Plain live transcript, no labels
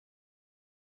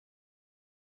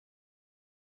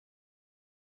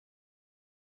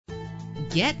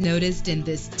Get noticed in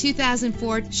this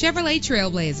 2004 Chevrolet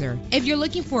TrailBlazer. If you're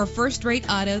looking for a first-rate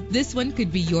auto, this one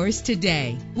could be yours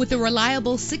today. With a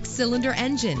reliable 6-cylinder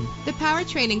engine, the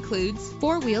powertrain includes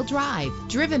 4-wheel drive,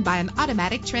 driven by an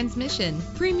automatic transmission.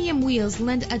 Premium wheels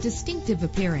lend a distinctive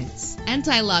appearance.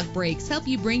 Anti-lock brakes help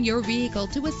you bring your vehicle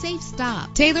to a safe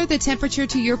stop. Tailor the temperature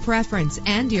to your preference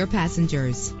and your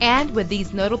passengers. And with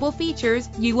these notable features,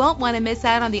 you won't want to miss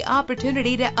out on the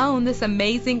opportunity to own this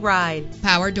amazing ride.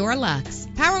 Power door locks,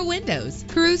 power windows,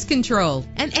 cruise control,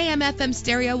 an AM/FM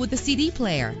stereo with a CD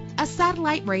player, a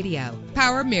satellite radio,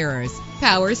 power mirrors,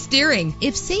 power steering.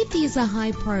 If safety is a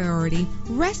high priority,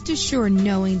 rest assured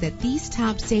knowing that these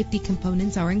top safety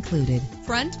components are included: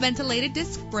 front ventilated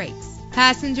disc brakes,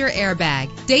 passenger airbag,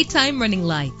 daytime running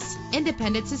lights,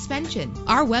 independent suspension.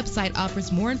 Our website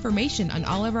offers more information on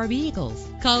all of our vehicles.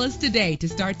 Call us today to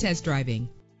start test driving.